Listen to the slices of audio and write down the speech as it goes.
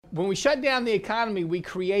when we shut down the economy, we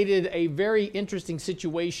created a very interesting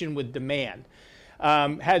situation with demand.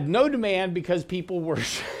 Had no demand because people were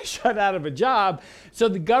shut out of a job. So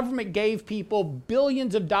the government gave people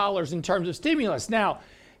billions of dollars in terms of stimulus. Now,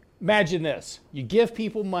 imagine this. You give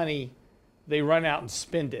people money, they run out and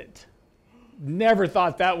spend it. Never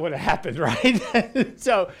thought that would have happened, right?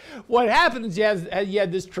 So what happens is you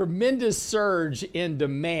had this tremendous surge in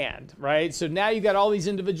demand, right? So now you got all these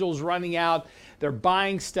individuals running out, they're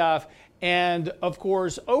buying stuff. And of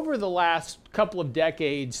course, over the last couple of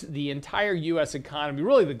decades, the entire U.S. economy,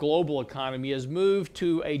 really the global economy, has moved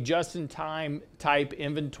to a just-in-time type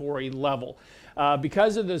inventory level.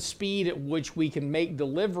 Because of the speed at which we can make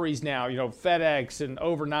deliveries now, FedEx and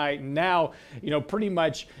overnight, and now, pretty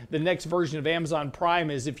much the next version of Amazon Prime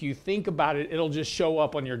is, if you think about it, it'll just show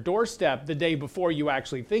up on your doorstep the day before you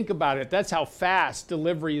actually think about it. That's how fast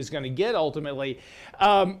delivery is going to get ultimately.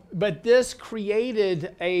 But this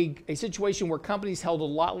created a situation where companies held a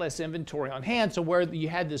lot less inventory on hand. So where you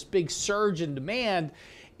had this big surge in demand,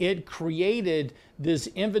 it created this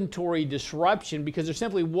inventory disruption because there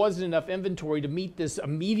simply wasn't enough inventory to meet this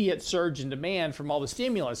immediate surge in demand from all the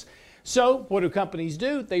stimulus. So what do companies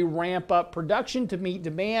do? They ramp up production to meet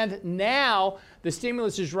demand. Now the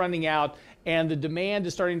stimulus is running out and the demand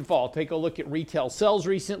is starting to fall. Take a look at retail sales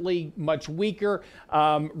recently, much weaker.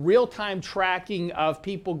 Real-time tracking of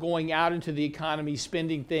people going out into the economy,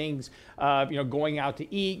 spending things, going out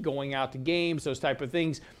to eat, going out to games, those type of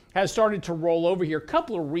things, has started to roll over here. A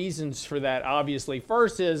couple of reasons for that, obviously.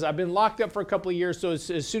 First is I've been locked up for a couple of years, so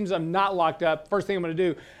as soon as I'm not locked up, first thing I'm going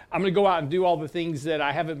to do, I'm going to go out and do all the things that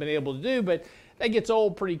I haven't been able to do, but that gets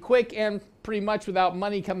old pretty quick, and pretty much without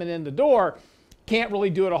money coming in the door, can't really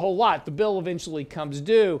do it a whole lot. The bill eventually comes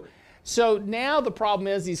due. So now the problem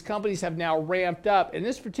is these companies have now ramped up, and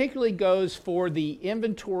this particularly goes for the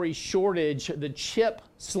inventory shortage, the chip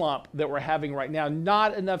slump that we're having right now.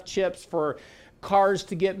 Not enough chips for cars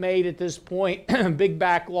to get made at this point, big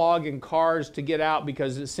backlog in cars to get out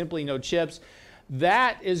because there's simply no chips.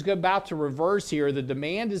 That is about to reverse here. The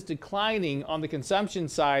demand is declining on the consumption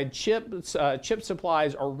side. Chip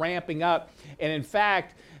supplies are ramping up. And in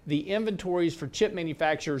fact, the inventories for chip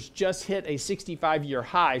manufacturers just hit a 65-year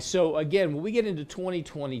high. So again, when we get into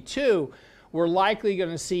 2022, we're likely going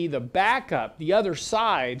to see the backup, the other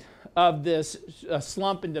side of this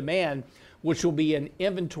slump in demand, which will be an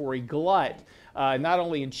inventory glut. Not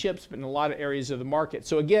only in chips, but in a lot of areas of the market.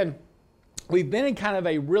 So again, we've been in kind of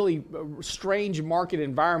a really strange market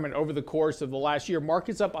environment over the course of the last year.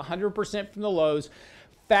 Market's up 100% from the lows,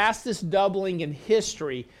 fastest doubling in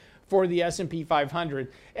history for the S&P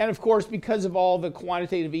 500. And of course, because of all the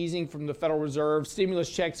quantitative easing from the Federal Reserve, stimulus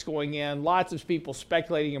checks going in, lots of people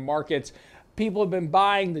speculating in markets, people have been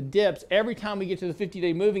buying the dips. Every time we get to the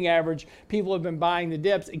 50-day moving average, people have been buying the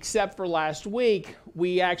dips, except for last week.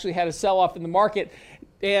 We actually had a sell-off in the market,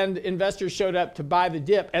 and investors showed up to buy the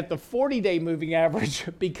dip at the 40-day moving average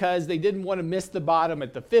because they didn't want to miss the bottom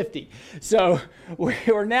at the 50. So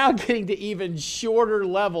we're now getting to even shorter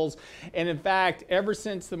levels. And in fact, ever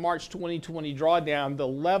since the March 2020 drawdown, the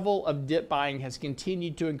level of dip buying has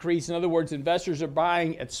continued to increase. In other words, investors are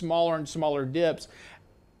buying at smaller and smaller dips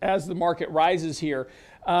as the market rises here.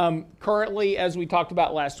 Currently, as we talked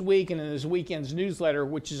about last week and in this weekend's newsletter,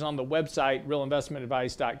 which is on the website,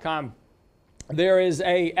 realinvestmentadvice.com, there is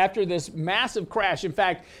after this massive crash, in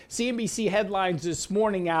fact, CNBC headlines this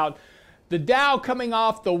morning out, the Dow coming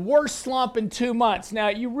off the worst slump in 2 months. Now,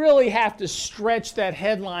 you really have to stretch that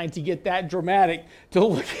headline to get that dramatic to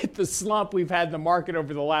look at the slump we've had in the market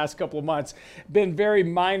over the last couple of months. Been very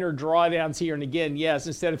minor drawdowns here. And again, yes,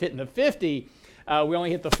 instead of hitting the 50, we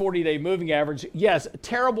only hit the 40-day moving average. Yes,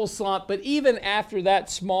 terrible slump, but even after that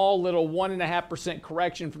small little 1.5%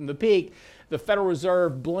 correction from the peak, the Federal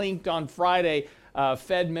Reserve blinked on Friday.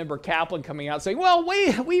 Fed member Kaplan coming out saying, well,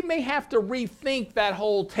 we may have to rethink that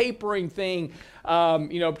whole tapering thing,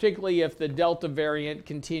 particularly if the Delta variant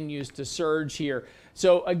continues to surge here.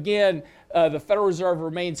 So again, the Federal Reserve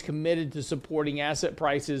remains committed to supporting asset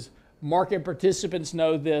prices. Market participants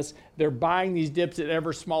know this. They're buying these dips at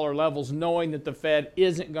ever smaller levels, knowing that the Fed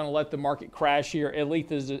isn't going to let the market crash here, at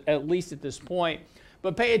least at this point.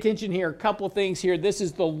 But pay attention here, a couple of things here. This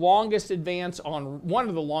is the longest advance one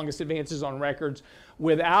of the longest advances on records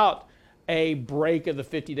without a break of the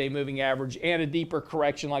 50-day moving average and a deeper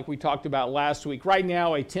correction like we talked about last week. Right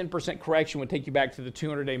now, a 10% correction would take you back to the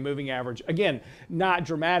 200-day moving average. Again, not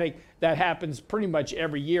dramatic. That happens pretty much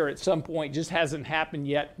every year at some point. Just hasn't happened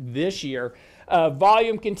yet this year.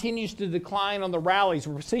 Volume continues to decline on the rallies.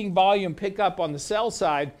 We're seeing volume pick up on the sell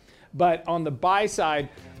side, but on the buy side,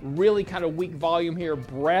 really kind of weak volume here.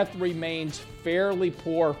 Breadth remains fairly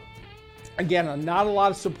poor. Again, not a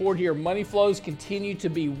lot of support here. Money flows continue to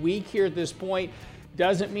be weak here at this point.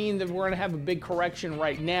 Doesn't mean that we're going to have a big correction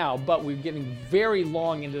right now, but we're getting very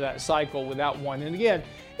long into that cycle without one. And again,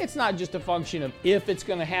 it's not just a function of if it's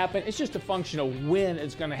going to happen, it's just a function of when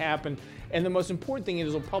it's going to happen. And the most important thing is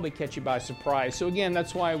it'll probably catch you by surprise. So again,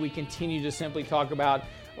 that's why we continue to simply talk about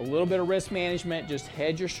a little bit of risk management, just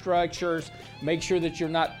hedge your structures, make sure that you're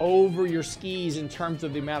not over your skis in terms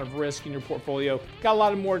of the amount of risk in your portfolio. Got a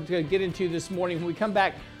lot more to get into this morning. When we come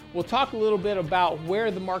back, we'll talk a little bit about where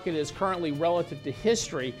the market is currently relative to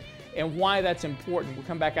history and why that's important. We'll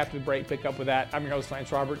come back after the break, pick up with that. I'm your host,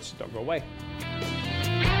 Lance Roberts. Don't go away.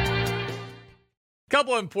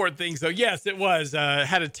 Couple of important things, though. Yes, it was.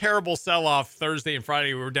 Had a terrible sell-off Thursday and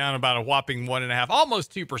Friday. We were down about a whopping 1.5%,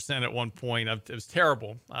 almost 2% at one point. It was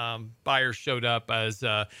terrible. Buyers showed up as,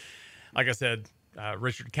 like I said,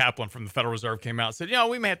 Richard Kaplan from the Federal Reserve came out and said,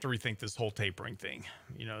 we may have to rethink this whole tapering thing.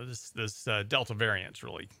 This Delta variant's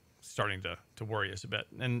really starting to worry us a bit.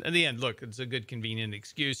 And in the end, look, it's a good, convenient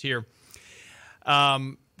excuse here.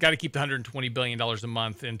 Got to keep the $120 billion a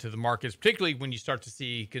month into the markets, particularly when you start to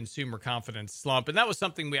see consumer confidence slump. And that was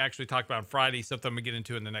something we actually talked about on Friday, something I'm going to get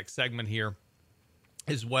into in the next segment here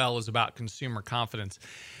as well, is about consumer confidence.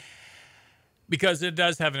 Because it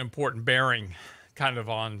does have an important bearing kind of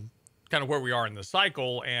on where we are in the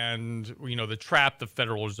cycle and, the trap the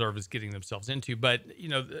Federal Reserve is getting themselves into. But,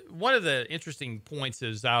 one of the interesting points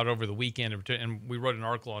is out over the weekend, and we wrote an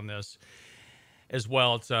article on this as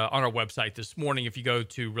well. It's on our website this morning. If you go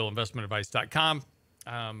to realinvestmentadvice.com,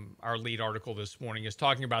 our lead article this morning is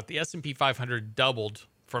talking about the S&P 500 doubled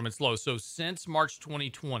from its low. So since March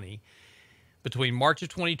 2020, between March of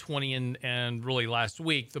 2020 and really last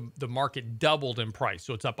week, the market doubled in price.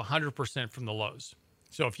 So it's up 100% from the lows.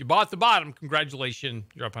 So if you bought the bottom, congratulations,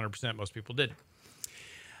 you're up 100%. Most people didn't.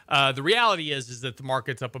 The reality is that the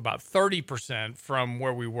market's up about 30% from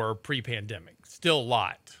where we were pre-pandemic. Still a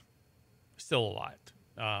lot.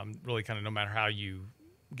 Really kind of no matter how you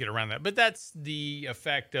get around that. But that's the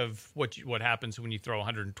effect of what happens when you throw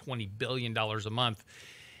 $120 billion a month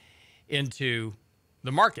into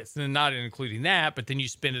the markets. And then not including that, but then you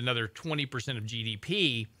spend another 20% of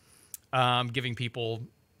GDP giving people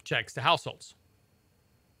checks to households.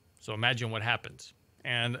 So imagine what happens.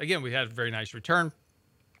 And again, we had a very nice return.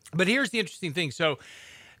 But here's the interesting thing. So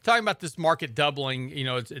talking about this market doubling,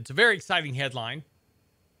 it's a very exciting headline.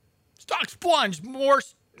 Stocks plunged,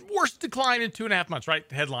 worst decline in 2.5 months, right?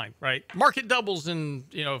 Headline, right? Market doubles in,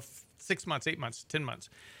 6 months, 8 months, 10 months.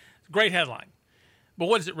 Great headline. But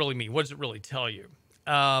what does it really mean? What does it really tell you?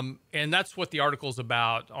 And that's what the article's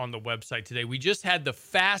about on the website today. We just had the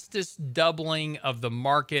fastest doubling of the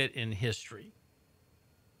market in history.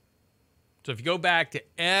 So if you go back to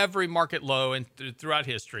every market low and throughout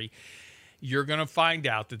history, you're going to find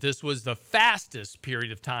out that this was the fastest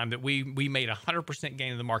period of time that we made 100%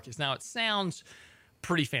 gain in the markets. Now, it sounds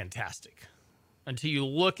pretty fantastic until you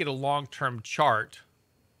look at a long-term chart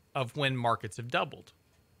of when markets have doubled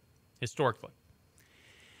historically.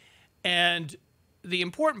 And the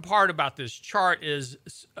important part about this chart is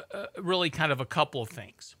really kind of a couple of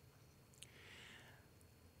things.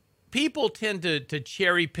 People tend to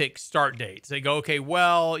cherry pick start dates. They go, okay,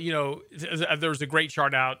 well, there was a great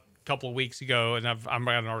chart out a couple of weeks ago, and I've got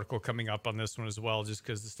an article coming up on this one as well, just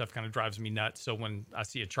because the stuff kind of drives me nuts. So when I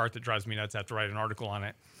see a chart that drives me nuts, I have to write an article on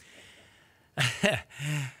it.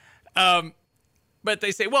 But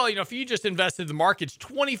they say, well, if you just invested in the markets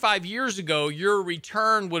 25 years ago, your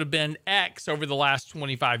return would have been X over the last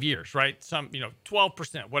 25 years, right?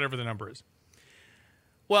 12%, whatever the number is.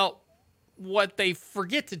 Well, what they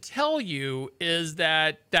forget to tell you is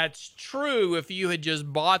that that's true if you had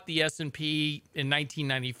just bought the S&P in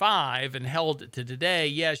 1995 and held it to today.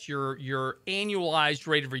 Yes, your annualized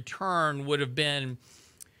rate of return would have been,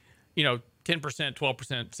 10%, 12%,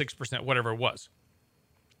 6%, whatever it was.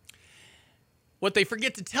 What they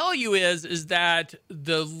forget to tell you is that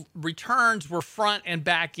the returns were front and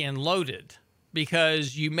back end loaded,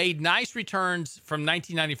 because you made nice returns from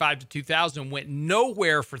 1995 to 2000, went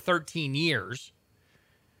nowhere for 13 years,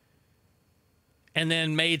 and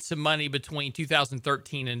then made some money between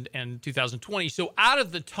 2013 and 2020. So out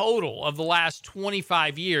of the total of the last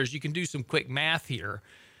 25 years, you can do some quick math here.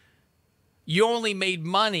 You only made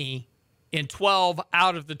money in 12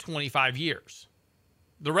 out of the 25 years.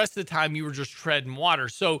 The rest of the time, you were just treading water.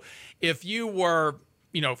 So if you were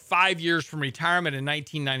 5 years from retirement in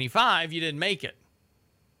 1995, you didn't make it.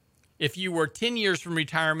 If you were 10 years from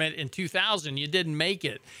retirement in 2000, you didn't make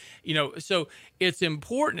it. So it's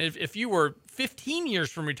important. If you were 15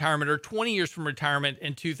 years from retirement or 20 years from retirement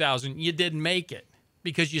in 2000, you didn't make it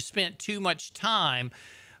because you spent too much time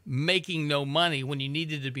making no money when you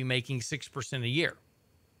needed to be making 6% a year.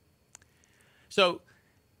 So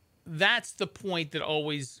that's the point that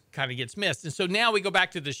always kind of gets missed. And so now we go back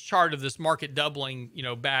to this chart of this market doubling,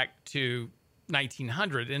 back to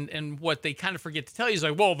 1900. And what they kind of forget to tell you is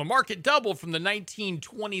like, well, the market doubled from the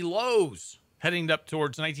 1920 lows heading up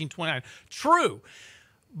towards 1929. True.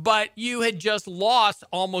 But you had just lost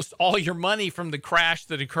almost all your money from the crash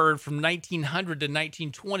that occurred from 1900 to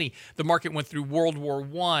 1920. The market went through World War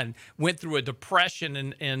I, went through a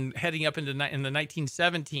depression and heading up in the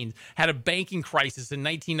 1917s, had a banking crisis in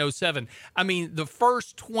 1907. I mean, the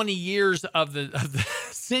first 20 years of the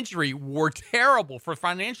century were terrible for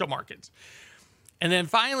financial markets. And then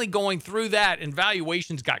finally going through that, and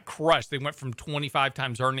valuations got crushed. They went from 25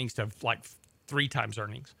 times earnings to like 3 times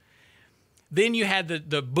earnings. Then you had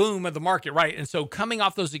the boom of the market, right? And so coming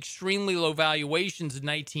off those extremely low valuations in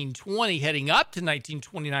 1920, heading up to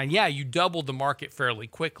 1929, yeah, you doubled the market fairly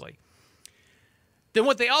quickly. Then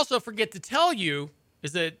what they also forget to tell you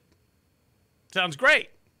is that sounds great.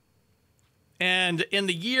 And in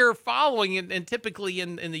the year following, and typically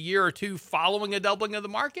in the year or two following a doubling of the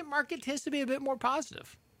market tends to be a bit more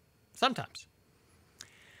positive sometimes.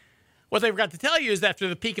 What they forgot to tell you is that after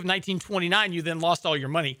the peak of 1929, you then lost all your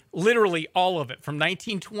money, literally all of it. From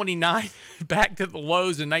 1929 back to the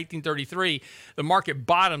lows in 1933, the market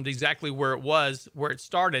bottomed exactly where it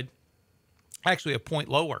started, actually a point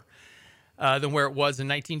lower than where it was in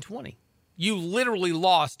 1920. You literally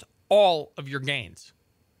lost all of your gains.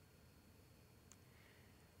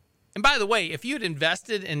 And by the way, if you had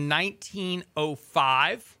invested in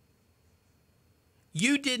 1905,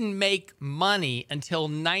 you didn't make money until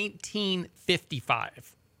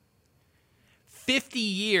 1955. 50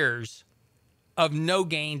 years of no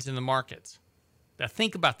gains in the markets. Now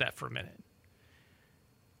think about that for a minute.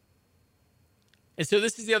 And so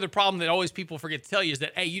this is the other problem that always people forget to tell you is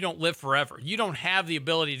that, hey, you don't live forever. You don't have the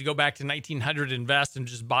ability to go back to 1900, invest, and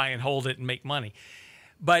just buy and hold it and make money.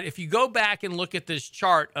 But if you go back and look at this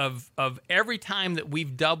chart of every time that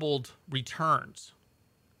we've doubled returns,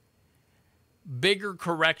 bigger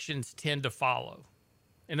corrections tend to follow.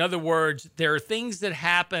 In other words, there are things that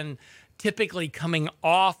happen typically coming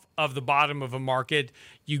off of the bottom of a market.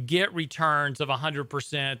 You get returns of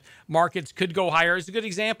 100%. Markets could go higher. It's a good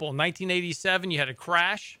example. In 1987, you had a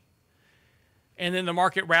crash, and then the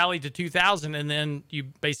market rallied to 2000, and then you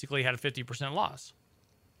basically had a 50% loss.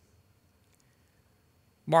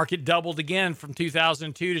 Market doubled again from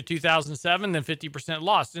 2002 to 2007, then 50%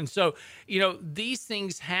 loss. And so, these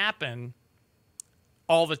things happen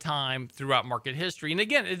all the time throughout market history. And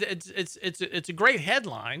again, it's a great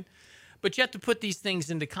headline, but you have to put these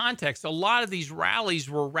things into context. A lot of these rallies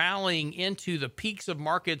were rallying into the peaks of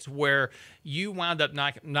markets where you wound up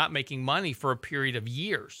not making money for a period of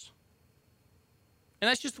years. And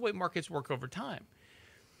that's just the way markets work over time.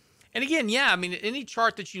 And again, yeah, I mean, any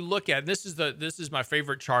chart that you look at, this is my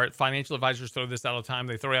favorite chart. Financial advisors throw this out all the time.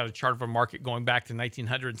 They throw out a chart of a market going back to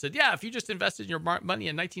 1900 and said, yeah, if you just invested your money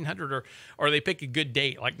in 1900, or they pick a good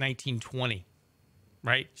date like 1920,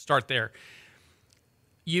 right? Start there.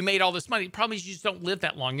 You made all this money. The problem is you just don't live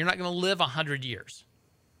that long. You're not going to live 100 years.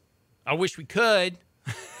 I wish we could,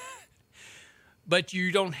 but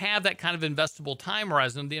you don't have that kind of investable time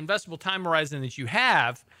horizon. The investable time horizon that you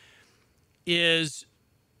have is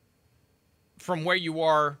from where you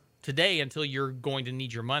are today until you're going to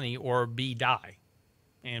need your money or die.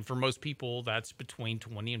 And for most people, that's between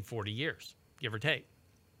 20 and 40 years, give or take.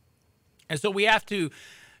 And so we have to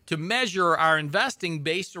measure our investing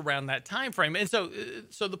based around that time frame. And so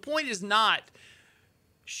the point is not,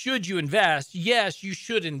 should you invest? Yes, you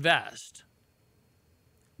should invest.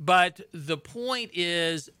 But the point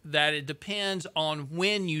is that it depends on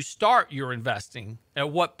when you start your investing. At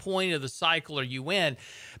what point of the cycle are you in?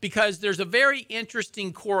 Because there's a very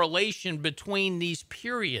interesting correlation between these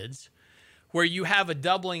periods where you have a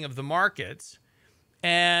doubling of the markets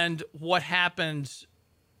and what happens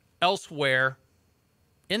elsewhere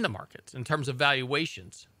in the markets in terms of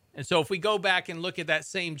valuations. And so if we go back and look at that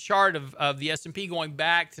same chart of the S&P going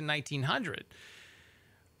back to 1900,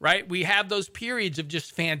 right? We have those periods of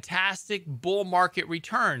just fantastic bull market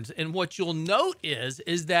returns. And what you'll note is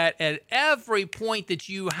that at every point that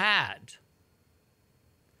you had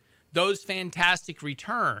those fantastic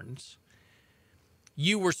returns,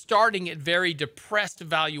 you were starting at very depressed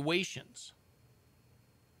valuations.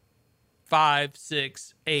 5,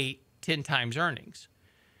 6, 8, 10 times earnings.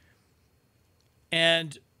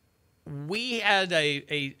 And we had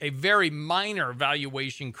a very minor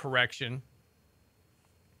valuation correction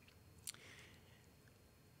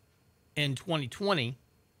in 2020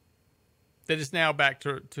 that is now back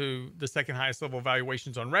to the second highest level of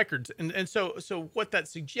valuations on records. And so what that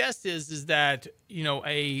suggests is that, you know,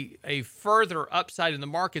 a further upside in the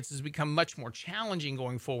markets has become much more challenging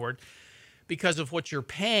going forward because of what you're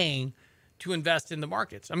paying to invest in the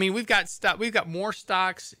markets. I mean, we've got more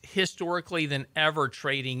stocks historically than ever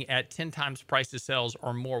trading at 10 times price to sales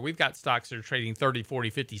or more. We've got stocks that are trading 30, 40,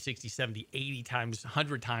 50, 60, 70, 80 times,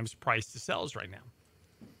 100 times price to sales right now.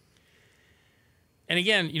 And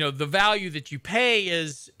again, you know, the value that you pay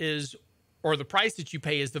or the price that you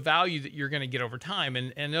pay is the value that you're going to get over time.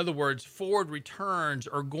 And in other words, forward returns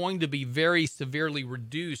are going to be very severely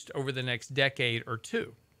reduced over the next decade or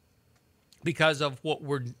two because of what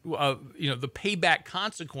we're, the payback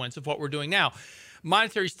consequence of what we're doing now.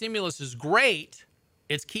 Monetary stimulus is great.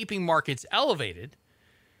 It's keeping markets elevated,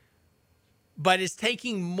 but it's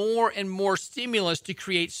taking more and more stimulus to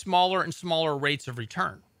create smaller and smaller rates of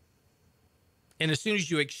return. And as soon as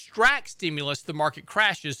you extract stimulus, the market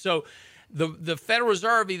crashes. So the Federal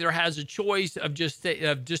Reserve either has a choice of just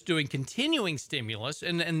doing continuing stimulus,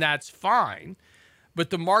 and that's fine, but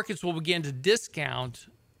the markets will begin to discount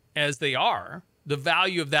as they are the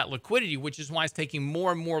value of that liquidity, which is why it's taking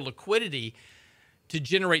more and more liquidity to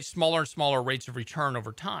generate smaller and smaller rates of return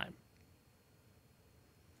over time.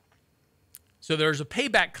 So there's a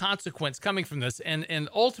payback consequence coming from this. And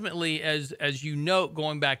ultimately, as you note,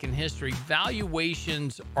 going back in history,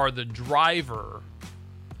 valuations are the driver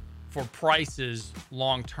for prices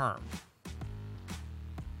long term.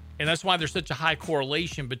 And that's why there's such a high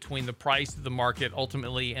correlation between the price of the market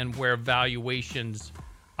ultimately and where valuations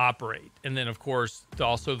operate. And then, of course,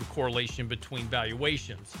 also the correlation between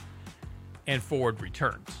valuations and forward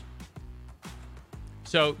returns.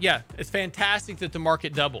 So, yeah, it's fantastic that the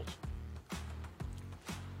market doubled.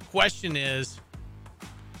 Question is,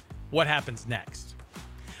 what happens next?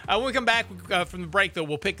 When we come back from the break, though,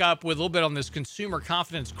 we'll pick up with a little bit on this consumer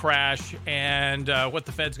confidence crash and what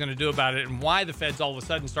the Fed's going to do about it and why the Fed's all of a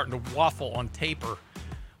sudden starting to waffle on taper.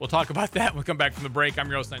 We'll talk about that when we come back from the break. I'm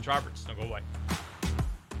your host, Lance Roberts. Don't go away.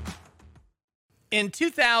 In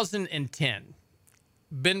 2010,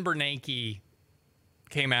 Ben Bernanke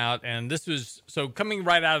came out, and this was so coming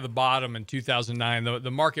right out of the bottom in 2009.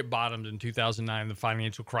 The market bottomed in 2009, the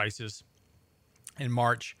financial crisis in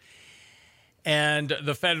March, and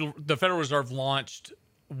the Federal Reserve launched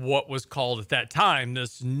what was called at that time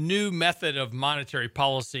this new method of monetary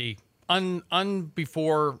policy,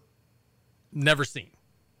 before never seen,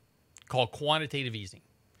 called quantitative easing.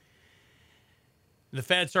 The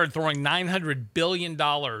Fed started throwing $900 billion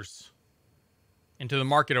into the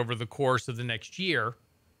market over the course of the next year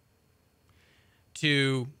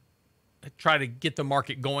to try to get the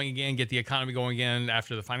market going again, get the economy going again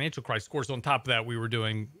after the financial crisis. Of course, on top of that, we were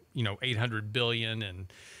doing, $800 billion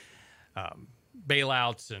and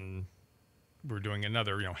bailouts, and we were doing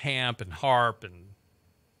another, HAMP and HARP and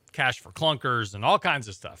cash for clunkers and all kinds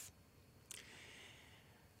of stuff.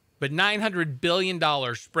 But $900 billion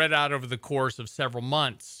spread out over the course of several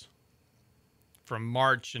months from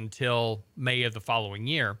March until May of the following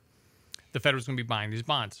year, the Fed was going to be buying these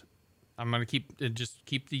bonds. I'm going to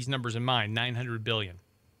keep these numbers in mind, $900 billion.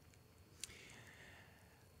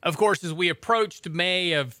 Of course, as we approached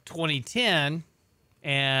May of 2010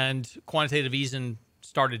 and quantitative easing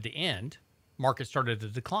started to end, markets started to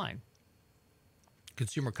decline.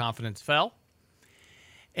 Consumer confidence fell.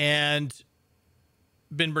 And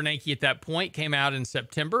Ben Bernanke at that point came out in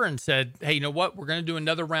September and said, hey, you know what? We're going to do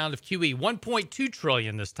another round of QE, $1.2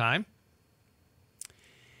 trillion this time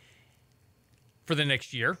for the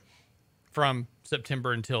next year, from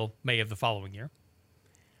September until May of the following year.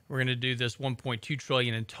 We're going to do this $1.2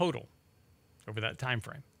 trillion in total over that time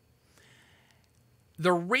frame.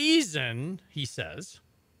 The reason, he says,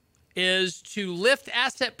 is to lift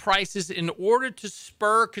asset prices in order to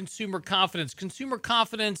spur consumer confidence. Consumer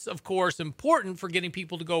confidence, of course, important for getting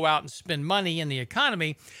people to go out and spend money in the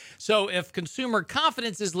economy. So if consumer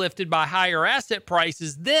confidence is lifted by higher asset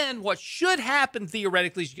prices, then what should happen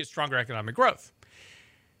theoretically is you get stronger economic growth.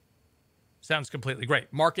 Sounds completely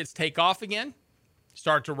great. Markets take off again,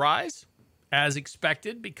 start to rise as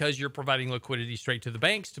expected because you're providing liquidity straight to the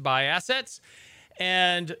banks to buy assets.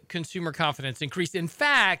 And consumer confidence increased. In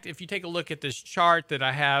fact, if you take a look at this chart that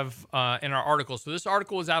I have in our article, so this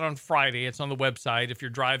article is out on Friday. It's on the website. If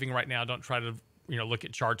you're driving right now, don't try to look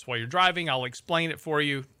at charts while you're driving. I'll explain it for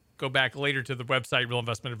you. Go back later to the website, Real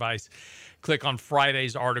Investment Advice. Click on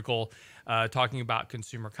Friday's article talking about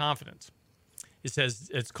consumer confidence. It says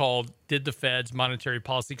it's called, "Did the Fed's Monetary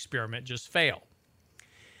Policy Experiment Just Fail?"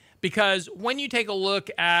 Because when you take a look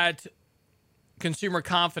at consumer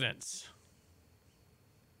confidence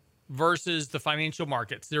versus the financial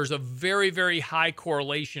markets, there's a very, very high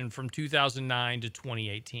correlation from 2009 to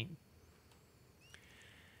 2018.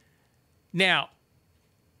 Now,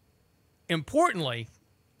 importantly,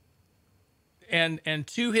 and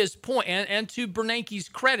to his point, and to Bernanke's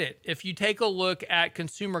credit, if you take a look at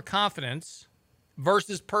consumer confidence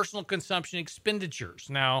versus personal consumption expenditures.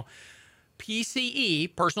 Now,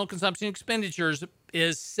 PCE, personal consumption expenditures,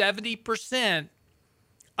 is 70%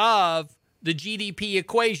 of the GDP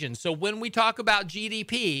equation. So when we talk about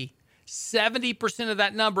GDP, 70% of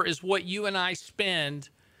that number is what you and I spend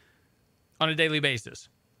on a daily basis.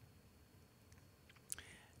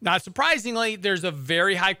 Not surprisingly, there's a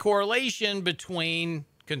very high correlation between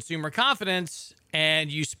consumer confidence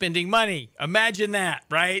and you spending money. Imagine that,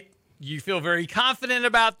 right? You feel very confident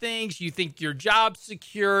about things. You think your job's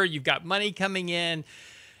secure. You've got money coming in.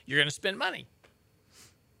 You're going to spend money.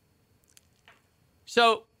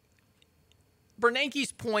 So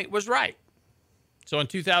Bernanke's point was right. So in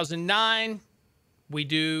 2009, we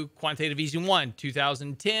do quantitative easing 1.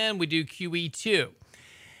 2010, we do QE2.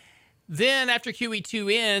 Then after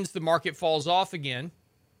QE2 ends, the market falls off again.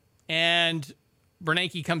 And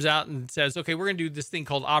Bernanke comes out and says, okay, we're going to do this thing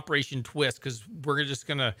called Operation Twist because we're just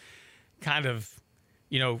going to kind of,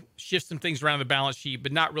 shift some things around the balance sheet,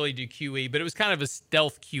 but not really do QE. But it was kind of a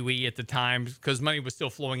stealth QE at the time because money was still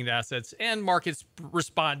flowing into assets and markets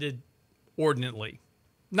responded ordinately.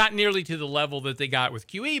 Not nearly to the level that they got with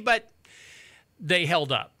QE, but they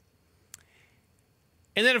held up.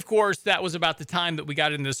 And then, of course, that was about the time that we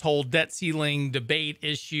got in this whole debt ceiling debate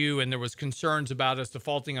issue, and there was concerns about us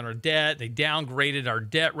defaulting on our debt. They downgraded our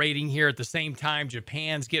debt rating here. At the same time,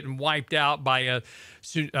 Japan's getting wiped out by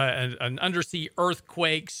an undersea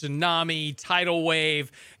earthquake, tsunami, tidal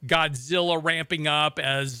wave, Godzilla ramping up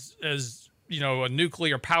as a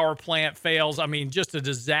nuclear power plant fails. I mean, just a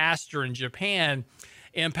disaster in Japan.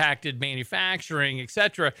 Impacted manufacturing,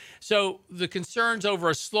 etc. So the concerns over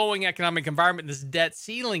a slowing economic environment, this debt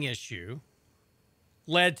ceiling issue,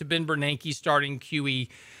 led to Ben Bernanke starting QE,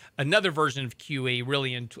 another version of QE,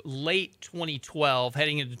 really in late 2012,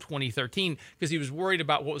 heading into 2013, because he was worried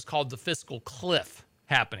about what was called the fiscal cliff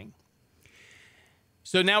happening.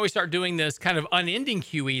 So now we start doing this kind of unending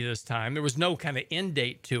QE this time. There was no kind of end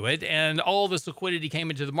date to it, and all this liquidity came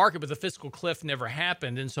into the market, but the fiscal cliff never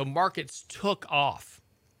happened, and so markets took off.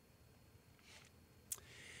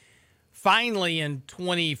 Finally, in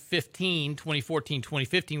 2014,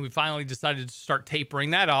 2015, we finally decided to start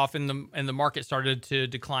tapering that off, and the market started to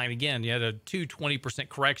decline again. You had two 20%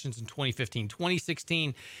 corrections in 2015,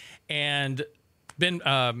 2016, and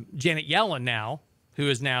Janet Yellen now, who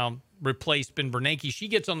has now replaced Ben Bernanke, she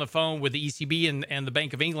gets on the phone with the ECB and the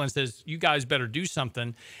Bank of England and says, you guys better do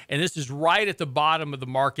something. And this is right at the bottom of the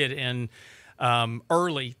market in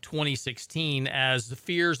early 2016 as the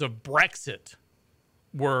fears of Brexit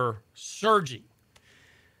were surging.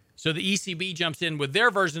 So the ECB jumps in with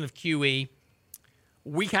their version of QE.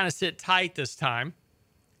 We kind of sit tight this time.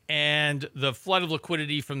 And the flood of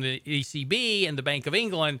liquidity from the ECB and the Bank of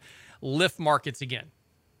England lift markets again.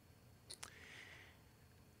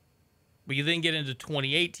 We then get into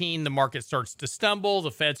 2018. The market starts to stumble.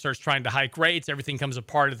 The Fed starts trying to hike rates. Everything comes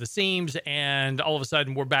apart at the seams. And all of a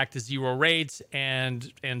sudden, we're back to zero rates and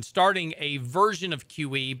starting a version of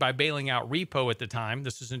QE by bailing out repo at the time.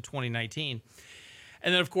 This is in 2019.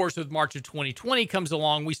 And then, of course, with March of 2020 comes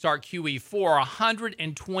along, we start QE for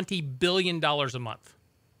 $120 billion a month.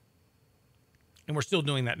 And we're still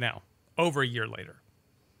doing that now, over a year later.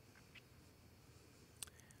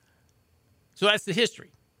 So that's the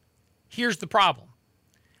history. Here's the problem.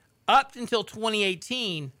 Up until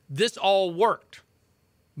 2018, this all worked.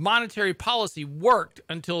 Monetary policy worked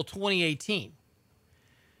until 2018.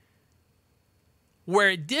 Where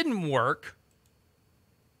it didn't work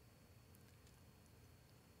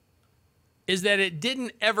is that it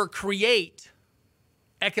didn't ever create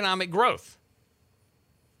economic growth.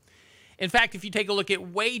 In fact, if you take a look at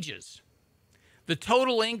wages, the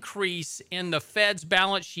total increase in the Fed's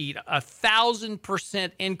balance sheet,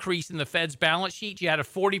 1,000% increase in the Fed's balance sheet, you had a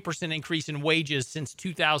 40% increase in wages since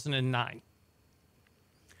 2009.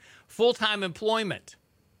 Full-time employment,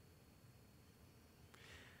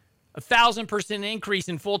 1,000% increase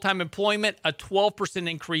in full-time employment, a 12%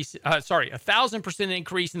 increase, 1,000%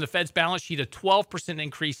 increase in the Fed's balance sheet, a 12%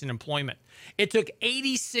 increase in employment. It took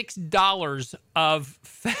 $86 of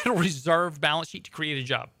Federal Reserve balance sheet to create a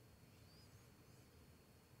job.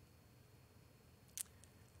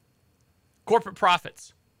 Corporate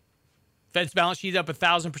profits. Fed's balance sheet up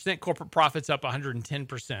 1,000%, corporate profits up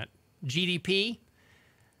 110%. GDP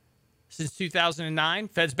since 2009,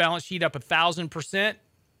 Fed's balance sheet up 1,000%,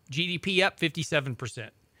 GDP up 57%.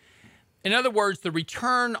 In other words, the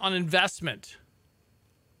return on investment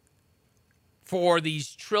for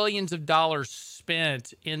these trillions of dollars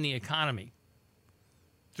spent in the economy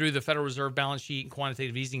through the Federal Reserve balance sheet and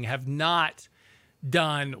quantitative easing have not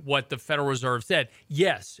done what the Federal Reserve said.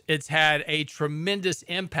 Yes, it's had a tremendous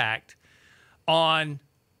impact on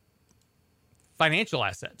financial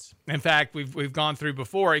assets. In fact, we've gone through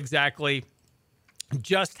before exactly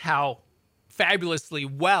just how fabulously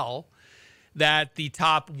well that the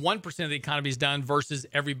top 1% of the economy is done versus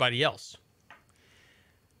everybody else.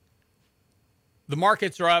 The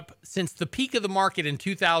markets are up since the peak of the market in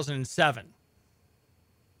 2007.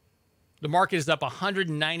 The market is up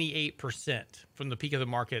 198% from the peak of the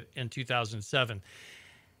market in 2007.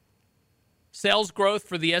 Sales growth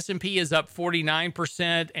for the S&P is up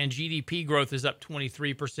 49% and GDP growth is up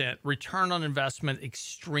 23%. Return on investment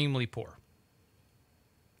extremely poor.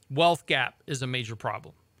 Wealth gap is a major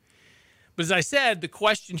problem. But as I said, the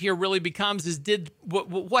question here really becomes is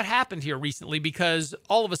what happened here recently? Because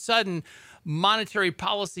all of a sudden, monetary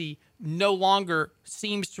policy no longer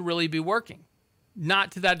seems to really be working.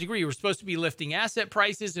 Not to that degree. We're supposed to be lifting asset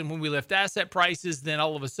prices, and when we lift asset prices, then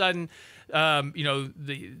all of a sudden,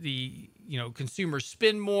 consumers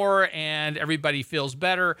spend more and everybody feels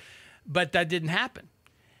better. But that didn't happen.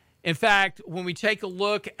 In fact, when we take a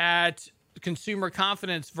look at consumer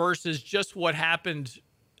confidence versus just what happened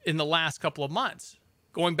in the last couple of months,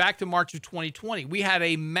 going back to March of 2020, we had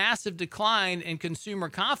a massive decline in consumer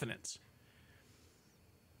confidence.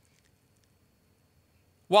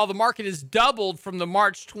 While the market has doubled from the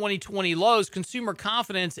March 2020 lows, consumer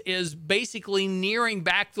confidence is basically nearing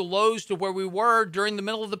back the lows to where we were during the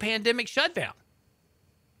middle of the pandemic shutdown.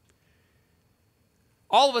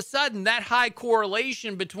 All of a sudden, that high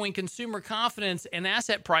correlation between consumer confidence and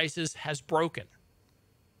asset prices has broken.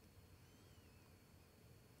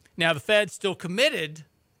 Now, the Fed's still committed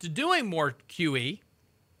to doing more QE.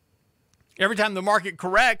 Every time the market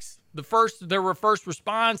corrects, their first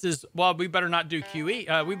response is, well, we better not do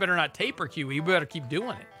QE. We better not taper QE. We better keep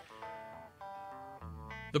doing it.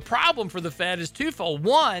 The problem for the Fed is twofold.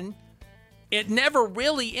 One, it never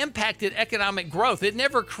really impacted economic growth. It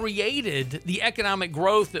never created the economic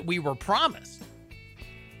growth that we were promised.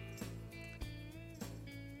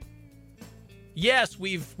 Yes,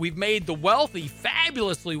 we've made the wealthy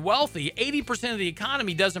fabulously wealthy. 80% of the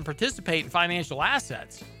economy doesn't participate in financial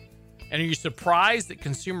assets. And are you surprised that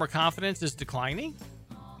consumer confidence is declining?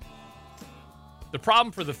 The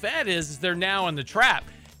problem for the Fed is they're now in the trap.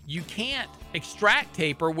 You can't extract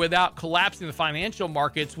taper without collapsing the financial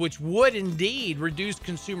markets, which would indeed reduce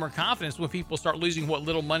consumer confidence when people start losing what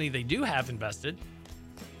little money they do have invested.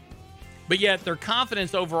 But yet their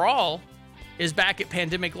confidence overall is back at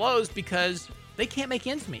pandemic lows because they can't make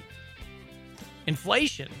ends meet.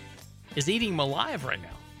 Inflation is eating them alive right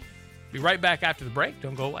now. Be right back after the break.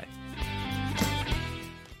 Don't go away.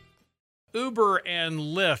 Uber and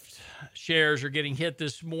Lyft shares are getting hit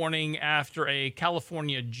this morning after a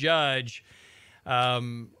California judge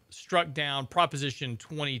struck down Proposition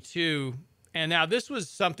 22. And now this was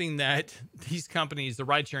something that these companies, the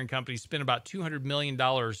ride-sharing companies, spent about $200 million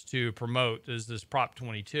to promote, is this Prop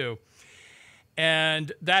 22.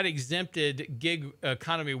 And that exempted gig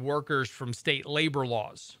economy workers from state labor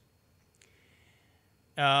laws,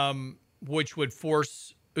 which would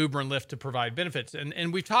force Uber and Lyft to provide benefits.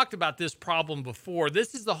 And we've talked about this problem before.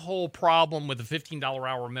 This is the whole problem with the $15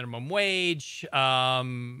 hour minimum wage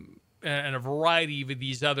and a variety of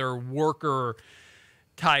these other worker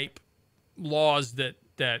type laws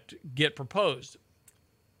that get proposed.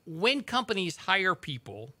 When companies hire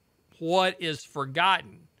people, what is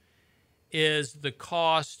forgotten is the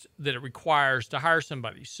cost that it requires to hire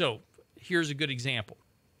somebody. So here's a good example.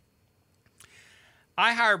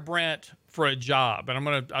 I hire Brent for a job,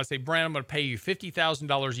 and I say, Brent, I'm going to pay you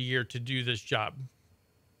 $50,000 a year to do this job.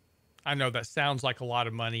 I know that sounds like a lot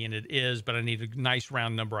of money, and it is, but I need a nice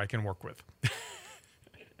round number I can work with.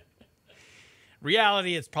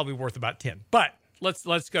 Reality, it's probably worth about 10, but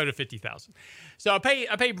let's go to 50,000. So I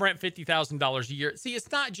pay Brent $50,000 a year. See,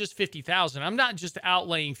 it's not just $50,000. I'm not just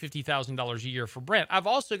outlaying $50,000 a year for Brent. I've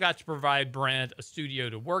also got to provide Brent a studio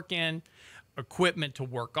to work in, equipment to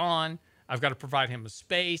work on. I've got to provide him a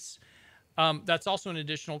space. That's also an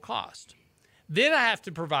additional cost. Then I have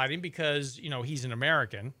to provide him because, he's an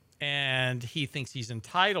American and he thinks he's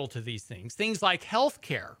entitled to these things. Things like health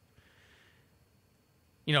care.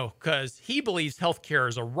 Because he believes health care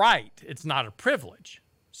is a right. It's not a privilege.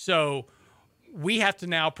 So we have to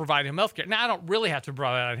now provide him health care. Now, I don't really have to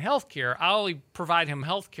provide health care. I only provide him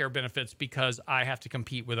health care benefits because I have to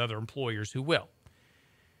compete with other employers who will.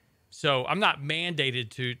 So I'm not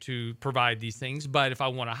mandated to provide these things, but if I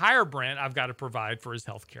want to hire Brent, I've got to provide for his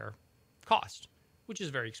health care cost, which is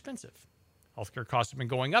very expensive. Healthcare costs have been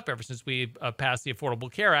going up ever since we passed the Affordable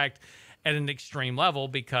Care Act at an extreme level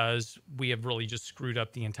because we have really just screwed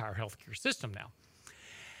up the entire healthcare system now.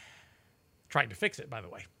 Trying to fix it, by the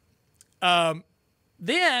way.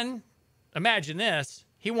 Then, imagine this.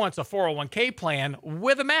 He wants a 401k plan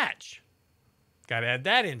with a match. Got to add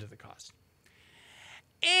that into the cost.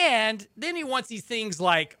 And then he wants these things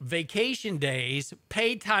like vacation days,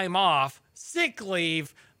 paid time off, sick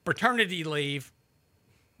leave, paternity leave,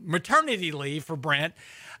 maternity leave for Brent.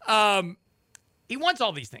 He wants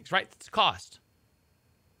all these things, right? It's cost.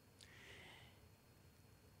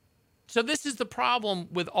 So this is the problem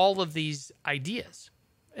with all of these ideas.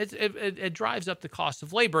 It drives up the cost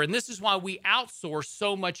of labor. And this is why we outsource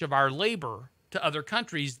so much of our labor to other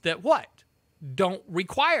countries that what? Don't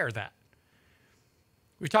require that.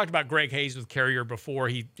 We talked about Greg Hayes with Carrier before.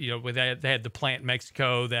 They had the plant in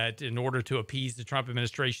Mexico that in order to appease the Trump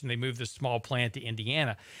administration, they moved this small plant to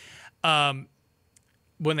Indiana.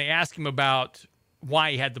 When they asked him about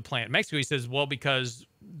why he had the plant in Mexico, he says, well, because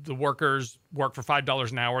the workers work for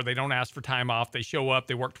 $5 an hour. They don't ask for time off. They show up,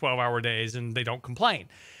 they work 12-hour days, and they don't complain.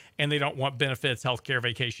 And they don't want benefits, healthcare,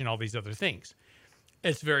 vacation, all these other things.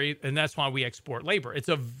 And that's why we export labor. It's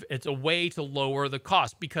a way to lower the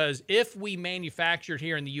cost, because if we manufactured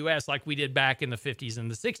here in the U.S. like we did back in the 50s and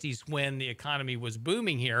the 60s when the economy was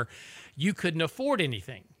booming here, you couldn't afford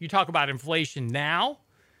anything. You talk about inflation now.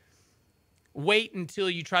 Wait until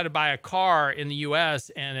you try to buy a car in the U.S.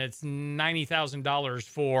 and it's $90,000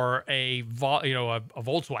 for a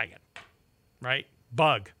Volkswagen, right?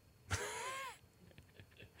 Bug.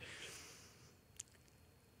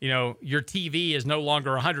 Your TV is no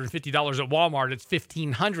longer $150 at Walmart. It's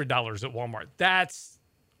 $1,500 at Walmart.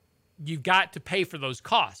 You've got to pay for those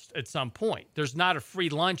costs at some point. There's not a free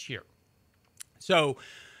lunch here. So,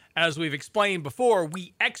 as we've explained before,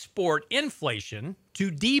 we export inflation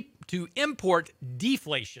to import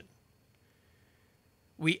deflation.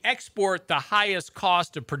 We export the highest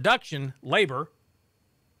cost of production, labor,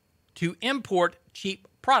 to import cheap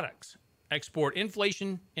products. Export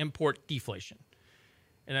inflation, import deflation.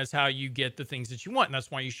 And that's how you get the things that you want. And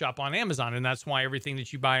that's why you shop on Amazon. And that's why everything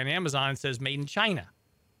that you buy on Amazon says made in China.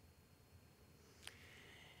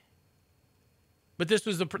 But this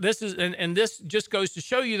just goes to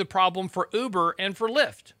show you the problem for Uber and for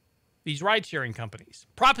Lyft, these ride-sharing companies.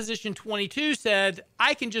 Proposition 22 said,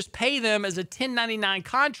 I can just pay them as a 1099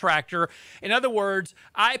 contractor. In other words,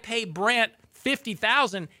 I pay Brent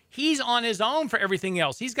 $50,000. He's on his own for everything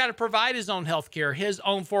else. He's got to provide his own health care, his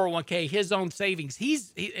own 401k, his own savings.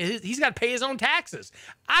 He's got to pay his own taxes.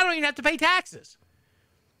 I don't even have to pay taxes,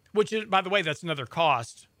 which is, by the way, that's another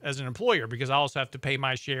cost as an employer because I also have to pay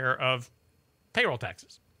my share of payroll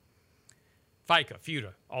taxes, FICA,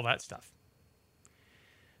 FUTA, all that stuff.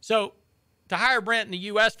 So to hire Brent in the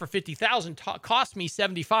U.S. for $50,000 cost me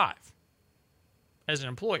 $75,000 as an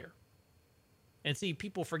employer. And see,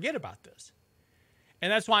 people forget about this. And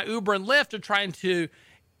that's why Uber and Lyft are trying to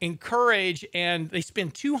encourage, and they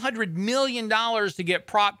spend $200 million to get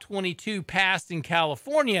Prop 22 passed in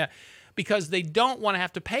California because they don't want to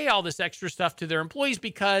have to pay all this extra stuff to their employees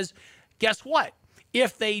because guess what?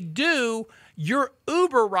 If they do, your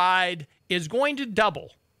Uber ride is going to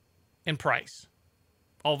double in price.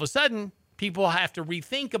 All of a sudden, people have to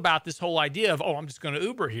rethink about this whole idea of, I'm just going to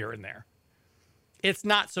Uber here and there. It's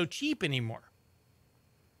not so cheap anymore.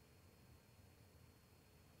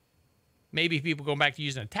 Maybe people go back to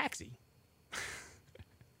using a taxi.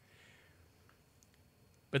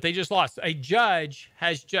 But they just lost. A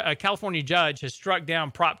California judge has struck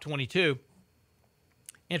down Prop 22.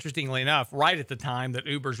 Interestingly enough, right at the time that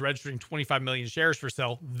Uber's registering 25 million shares for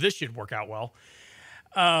sale. This should work out well.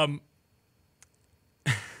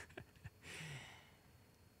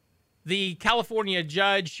 The California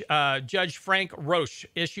judge, Judge Frank Roche,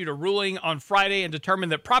 issued a ruling on Friday and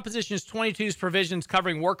determined that Proposition 22's provisions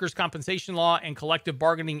covering workers' compensation law and collective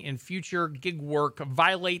bargaining in future gig work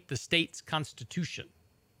violate the state's constitution.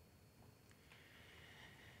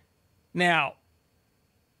 Now,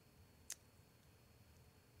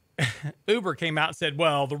 Uber came out and said,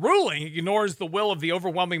 well, the ruling ignores the will of the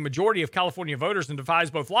overwhelming majority of California voters and defies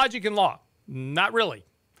both logic and law. Not really.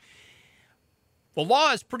 The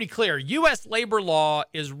law is pretty clear. U.S. labor law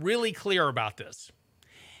is really clear about this.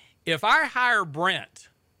 If I hire Brent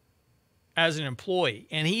as an employee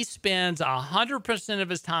and he spends 100% of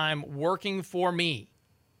his time working for me,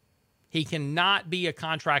 He cannot be a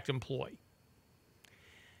contract employee.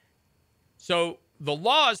 So the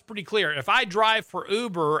law is pretty clear. If I drive for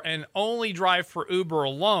Uber and only drive for Uber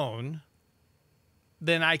alone,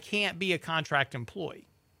 then I can't be a contract employee.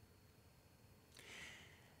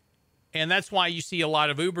 And that's why you see a lot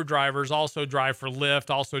of Uber drivers also drive for Lyft,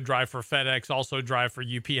 also drive for FedEx, also drive for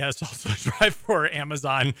UPS, also drive for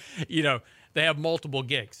Amazon. You know, they have multiple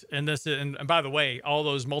gigs. And by the way, all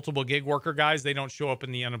those multiple gig worker guys, they don't show up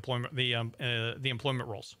in the unemployment, the employment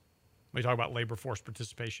rolls. We talk about labor force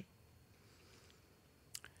participation.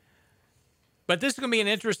 But this is going to be an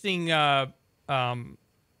interesting outcome.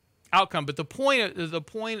 But the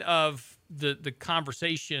point of the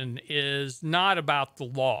conversation is not about the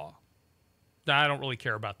law. I don't really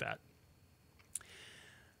care about that.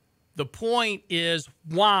 The point is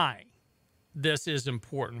why this is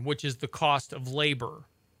important, which is the cost of labor.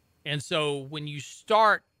 And so when you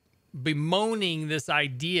start bemoaning this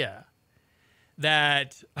idea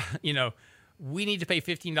that, you know, we need to pay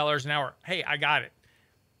 $15 an hour. Hey, I got it.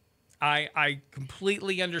 I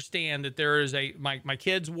completely understand that there is my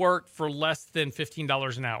kids work for less than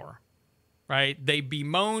 $15 an hour, right? They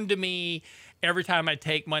bemoan to me every time I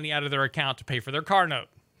take money out of their account to pay for their car note.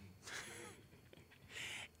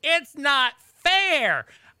 It's not fair.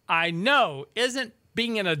 I know. Isn't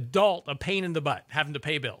being an adult a pain in the butt, having to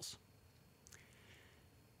pay bills?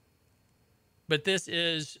 But this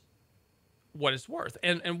is what it's worth.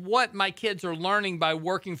 And what my kids are learning by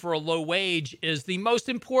working for a low wage is the most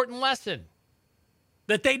important lesson,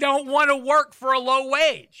 that they don't want to work for a low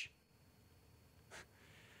wage.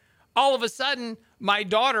 All of a sudden, my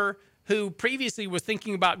daughter, who previously was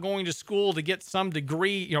thinking about going to school to get some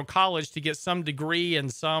degree, you know, college to get some degree in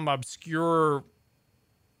some obscure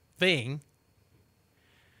thing,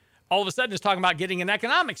 all of a sudden is talking about getting an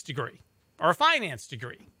economics degree or a finance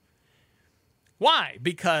degree. Why?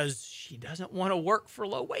 Because she doesn't want to work for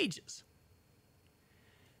low wages.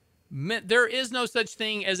 There is no such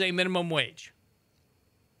thing as a minimum wage.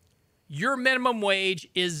 Your minimum wage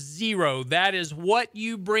is zero. That is what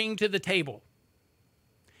you bring to the table.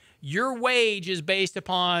 Your wage is based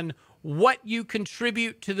upon what you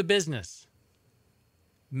contribute to the business.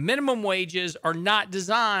 Minimum wages are not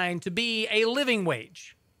designed to be a living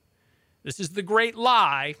wage. This is the great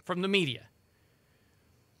lie from the media.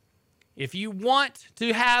 If you want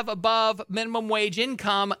to have above minimum wage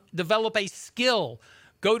income, develop a skill.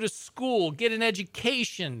 Go to school, get an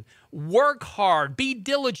education, work hard, be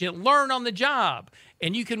diligent, learn on the job,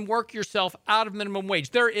 and you can work yourself out of minimum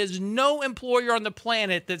wage. There is no employer on the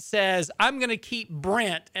planet that says, I'm going to keep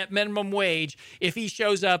Brent at minimum wage if he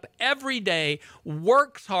shows up every day,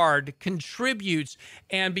 works hard, contributes,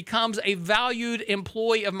 and becomes a valued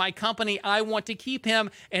employee of my company. I want to keep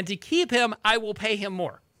him, and to keep him, I will pay him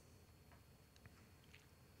more.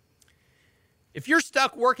 If you're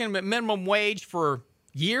stuck working at minimum wage for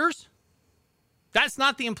years, that's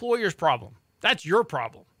not the employer's problem. That's your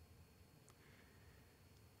problem.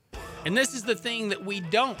 And this is the thing that we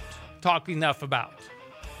don't talk enough about,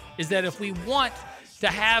 is that if we want to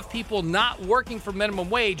have people not working for minimum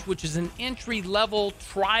wage, which is an entry-level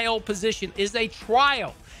trial position, is a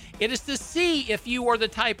trial. It is to see if you are the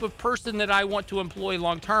type of person that I want to employ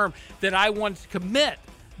long-term, that I want to commit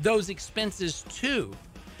those expenses to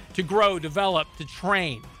grow, develop, to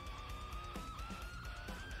train.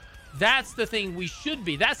 That's the thing we should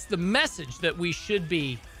be. That's the message that we should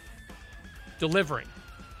be delivering,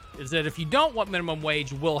 is that if you don't want minimum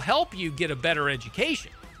wage, we'll help you get a better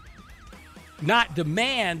education, not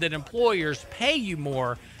demand that employers pay you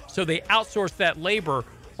more so they outsource that labor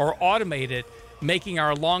or automate it, making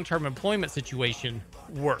our long-term employment situation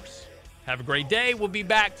worse. Have a great day. We'll be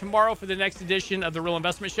back tomorrow for the next edition of The Real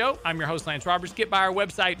Investment Show. I'm your host, Lance Roberts. Get by our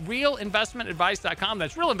website, realinvestmentadvice.com.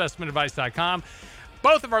 That's realinvestmentadvice.com.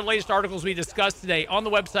 Both of our latest articles we discussed today on the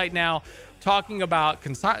website now, talking about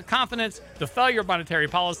confidence, the failure of monetary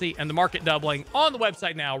policy, and the market doubling on the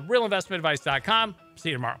website now, realinvestmentadvice.com. See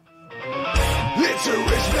you tomorrow. It's a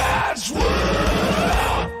rich man's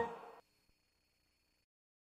world.